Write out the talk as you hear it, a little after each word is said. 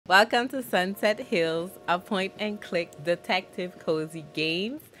Welcome to Sunset Hills, a point and click detective cozy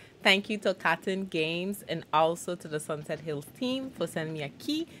games. Thank you to Cotton Games and also to the Sunset Hills team for sending me a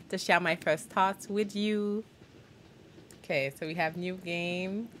key to share my first thoughts with you. Okay, so we have new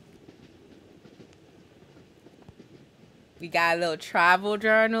game. We got a little travel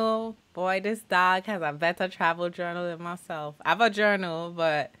journal. Boy, this dog has a better travel journal than myself. I have a journal,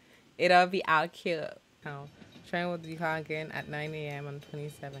 but it'll be out here. Now, train will be again at 9 a.m. on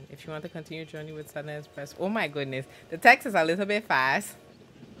 27. If you want to continue journey with Southern Express. Oh my goodness. The text is a little bit fast.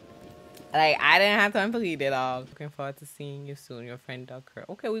 Like, I didn't have time to read it all. Looking forward to seeing you soon, your friend Ducker.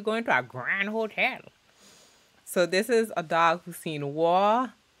 Okay, we're going to a grand hotel. So this is a dog who's seen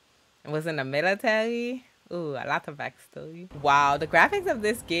war and was in the military. Ooh, a lot of backstory. Wow, the graphics of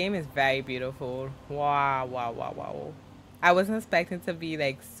this game is very beautiful. Wow, wow, wow, wow. I wasn't expecting to be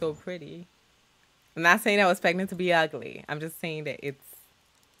like so pretty. I'm not saying I was expecting to be ugly. I'm just saying that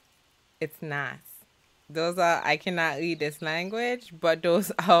it's nice. Those are, I cannot read this language, but those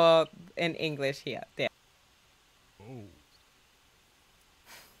are in English here. There. Oh.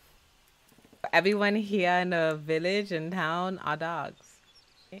 Everyone here in the village and town are dogs.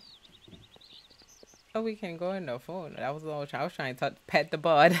 Oh, we can go in the phone. That was all I was trying to pet the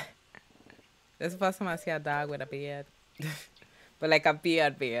bird. This is the first time I see a dog with a beard. But like a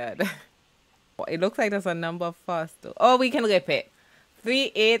beard. It looks like there's a number first. Oh, we can rip it.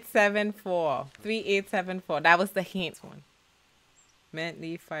 3874. 3874. That was the hint one. Mint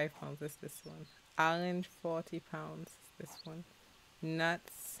leaf 5 pounds is this one. Orange 40 pounds is this one.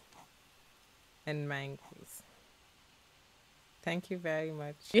 Nuts and mangoes. Thank you very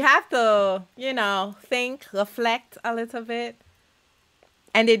much. You have to, you know, think, reflect a little bit.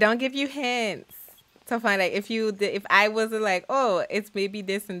 And they don't give you hints to find like if I wasn't like, oh, it's maybe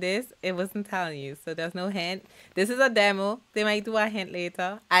this and this, it wasn't telling you. So there's no hint. This is a demo. They might do a hint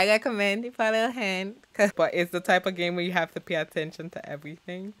later. I recommend you put a little hint. But it's the type of game where you have to pay attention to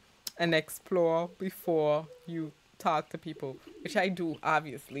everything and explore before you talk to people, which I do,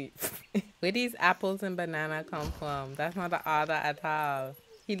 obviously. Where these apples and banana come from? That's not the order at all.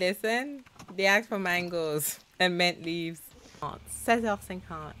 He listened. They asked for mangoes and mint leaves.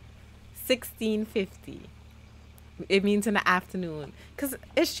 16:50. 16:50. It means in the afternoon. Cause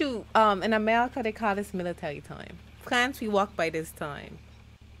issue in America they call this military time. France we walk by this time.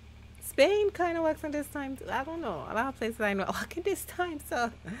 Spain kind of works on this time too. I don't know. A lot of places I know work at this time,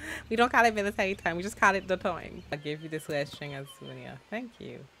 so we don't call it military time. We just call it the time. I'll give you this last string as a souvenir. Thank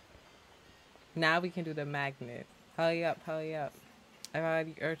you. Now we can do the magnet. Hurry up, hurry up. I've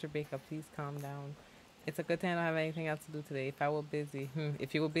already urged Rebecca, please calm down. It's a good thing I don't have anything else to do today. If I were busy.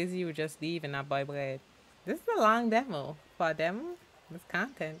 If you were busy, you would just leave and not buy bread. This is a long demo. For a demo, it's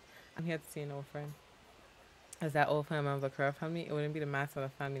content. I'm here to see an old friend. Is that old family member the Curve family? It wouldn't be the master of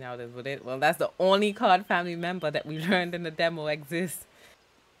the family nowadays, would it? Well, that's the only card family member that we learned in the demo exists.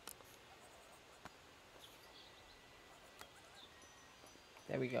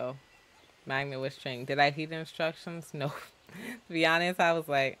 There we go. Magnet with string. Did I read the instructions? No. To be honest, I was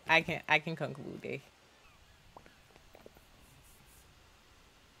like, I can conclude it.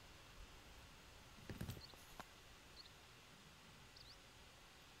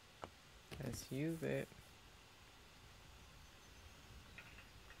 Let's use it.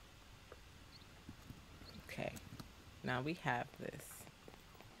 Okay. Now we have this.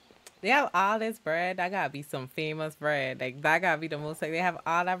 They have all this bread. That gotta be some famous bread. Like, that gotta be the most. Like, they have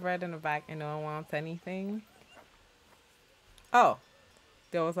all that bread in the back and no one wants anything. Oh.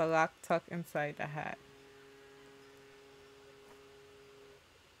 There was a lock tucked inside the hat.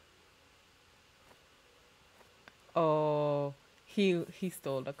 Oh. He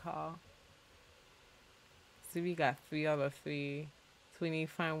stole the car. So we got 3 out of 3. So we need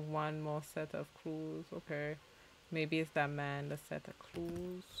to find one more set of clues. Okay. Maybe it's that man, the set of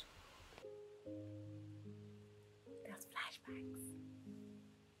clues. There's flashbacks.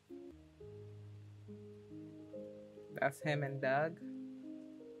 That's him and Doug.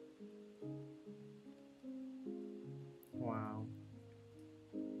 Wow.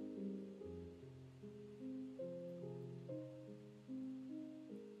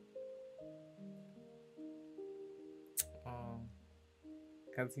 Oh.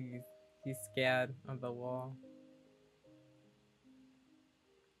 Because he's scared of the wall.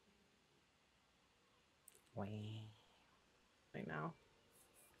 Wait. Right now.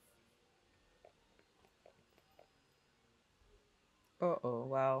 Uh-oh,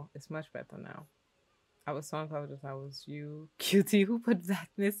 wow. It's much better now. I was so uncomfortable. I was you. Cutie, who put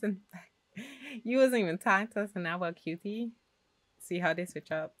blackness in back? You wasn't even talking to us and now we're cutie. See how they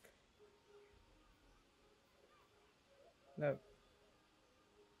switch up? Look.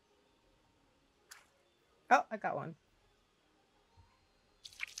 Oh, I got one.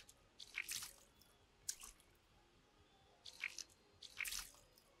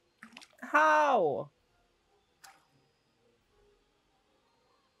 How?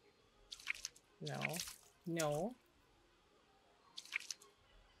 No. No.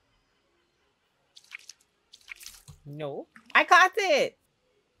 No. I caught it.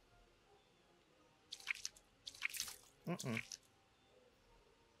 Mm-mm.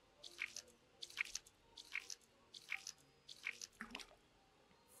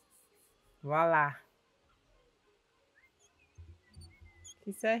 Voila.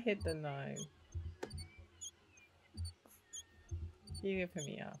 He said hit the 9. He ripping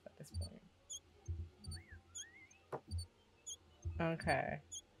me off at this point. Okay.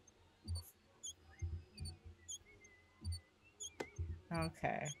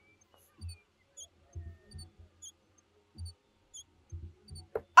 Okay.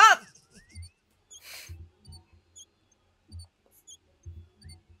 Up!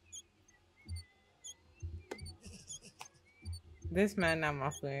 This man not my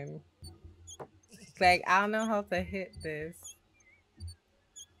friend. Like, I don't know how to hit this.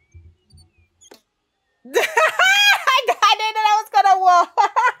 I didn't know that was gonna work.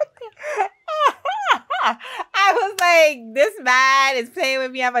 I was like, this man is playing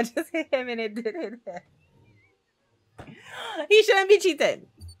with me. I'm gonna just hit him and it didn't hit. He shouldn't be cheating.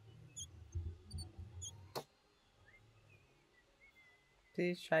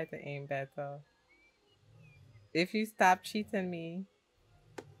 Please try to aim better. If you stop cheating me.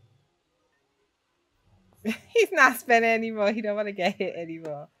 He's not spinning anymore. He don't want to get hit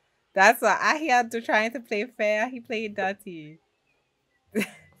anymore. That's why I had to trying to play fair. He played dirty.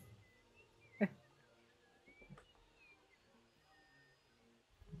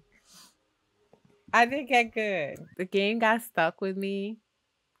 I didn't get good. The game got stuck with me.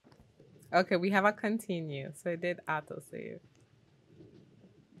 Okay, we have a continue. So it did autosave.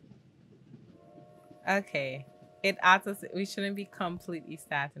 Okay. It autosave. We shouldn't be completely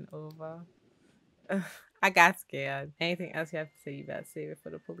starting over. Ugh, I got scared. Anything else you have to say, you better save it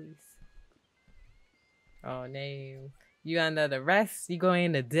for the police. Oh, no. You under the rest. You going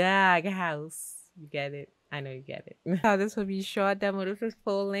in the dog house. You get it. I know you get it. Oh, this will be short demo. This is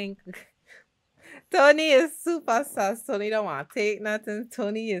full length. Tony is super sus. Tony don't want to take nothing.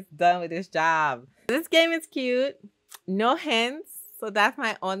 Tony is done with this job. This game is cute. No hints. So that's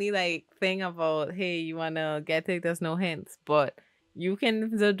my only like thing about, hey, you want to get it? There's no hints. But you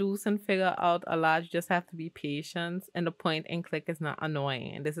can deduce and figure out a lot. You just have to be patient. And the point and click is not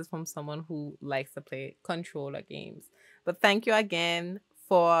annoying. And this is from someone who likes to play controller games. But thank you again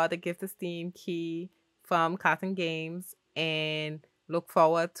for the gift of Steam key from Cotton Games. And look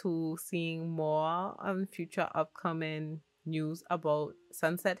forward to seeing more future upcoming news about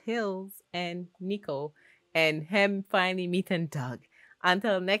Sunset Hills and Nico and him finally meeting Doug.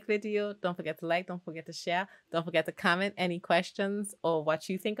 Until next video, don't forget to like, don't forget to share, don't forget to comment any questions or what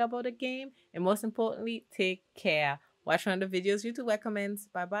you think about the game. And most importantly, take care. Watch one of the videos YouTube recommends.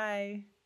 Bye-bye.